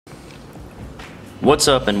What's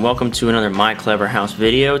up and welcome to another My Clever House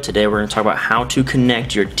video. Today we're going to talk about how to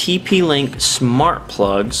connect your TP-Link smart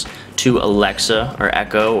plugs to Alexa or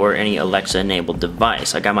Echo or any Alexa enabled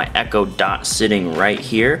device. I got my Echo Dot sitting right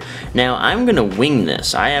here. Now I'm going to wing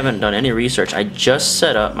this. I haven't done any research. I just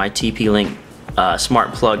set up my TP-Link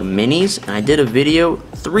smart plug minis and I did a video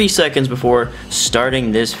 3 seconds before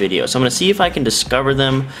starting this video. So I'm going to see if I can discover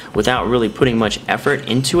them without really putting much effort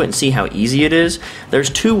into it and see how easy it is. There's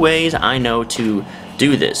two ways I know to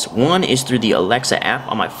do this. One is through the Alexa app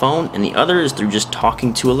on my phone and the other is through just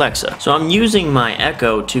talking to Alexa. So I'm using my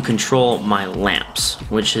Echo to control my lamps,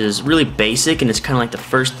 which is really basic and it's kind of like the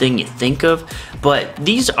first thing you think of, but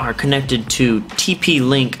these are connected to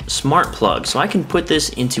TP-Link smart plugs, so I can put this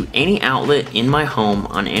into any outlet in my home,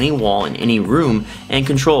 on any wall, in any room, and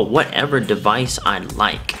control whatever device I'd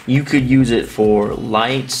like. You could use it for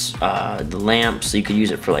lights, the lamps, you could use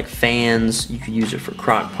it for like fans, you could use it for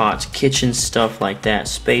crock pots, kitchen stuff like that,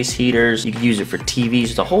 space heaters, you could use it for TVs.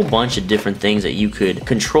 There's a whole bunch of different things that you could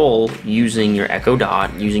control using your Echo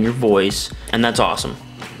Dot, using your voice, and that's awesome.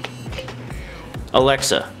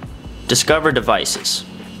 Alexa, discover devices.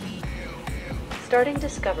 Starting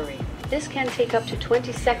discovery. This can take up to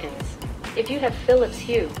 20 seconds. If you have Philips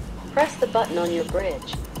Hue, press the button on your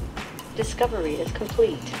bridge. Discovery is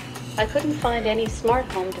complete. I couldn't find any smart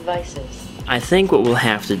home devices. I think what we'll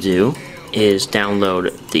have to do is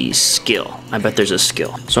download the skill. I bet there's a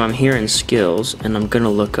skill. So I'm here in skills and I'm gonna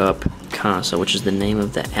look up Casa, which is the name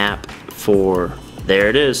of the app for, there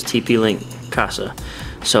it is, TP-Link Casa.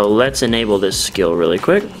 So let's enable this skill really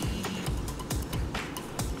quick.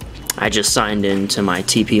 I just signed into my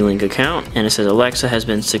TP-Link account and it says Alexa has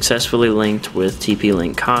been successfully linked with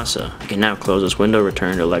TP-Link Casa. You can now close this window,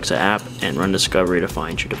 return to Alexa app, and run discovery to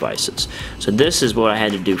find your devices. So this is what I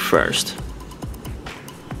had to do first.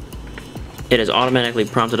 It has automatically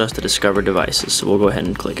prompted us to discover devices, so we'll go ahead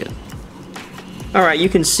and click it. Alright, you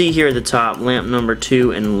can see here at the top, lamp number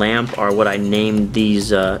 2 and lamp are what I named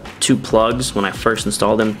these two plugs when I first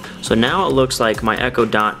installed them. So now it looks like my Echo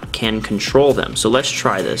Dot can control them. So let's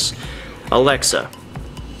try this. Alexa,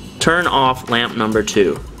 turn off lamp number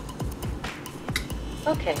 2.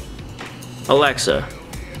 Okay. Alexa,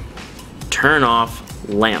 turn off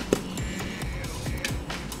lamp.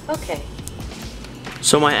 Okay.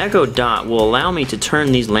 So my Echo Dot will allow me to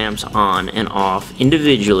turn these lamps on and off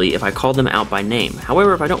individually if I call them out by name.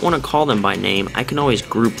 However, if I don't want to call them by name, I can always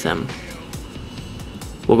group them.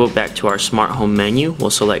 We'll go back to our smart home menu, we'll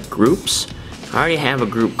select groups. I already have a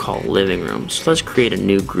group called living room, so let's create a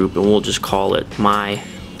new group and we'll just call it my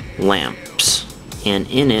lamps. And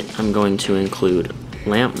in it, I'm going to include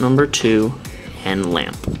lamp number 2 and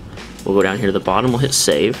lamp. We'll go down here to the bottom, we'll hit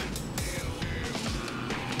save.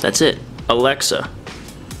 That's it. Alexa,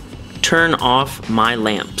 turn off my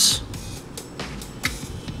lamps.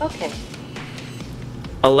 Okay.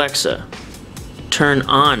 Alexa, turn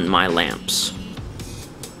on my lamps.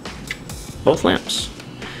 Both lamps.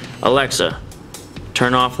 Alexa,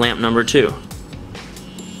 turn off lamp number 2.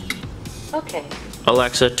 Okay.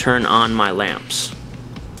 Alexa, turn on my lamps.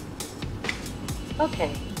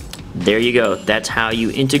 Okay. There you go. That's how you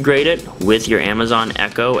integrate it with your Amazon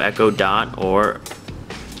Echo, Echo Dot, or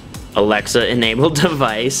Alexa enabled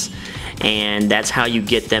device, and that's how you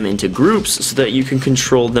get them into groups so that you can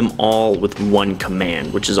control them all with one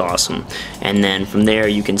command, which is awesome. And then from there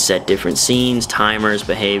you can set different scenes, timers,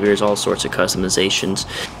 behaviors, all sorts of customizations.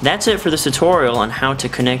 That's it for this tutorial on how to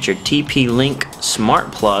connect your TP-Link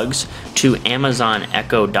smart plugs to Amazon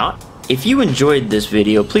Echo Dot. If you enjoyed this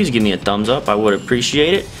video, please give me a thumbs up, I would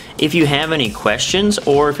appreciate it. If you have any questions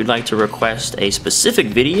or if you'd like to request a specific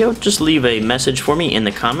video, just leave a message for me in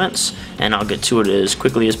the comments and I'll get to it as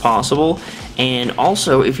quickly as possible. And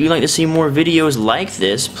also, if you'd like to see more videos like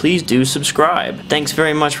this, please do subscribe. Thanks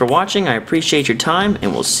very much for watching, I appreciate your time,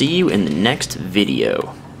 and we'll see you in the next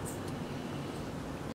video.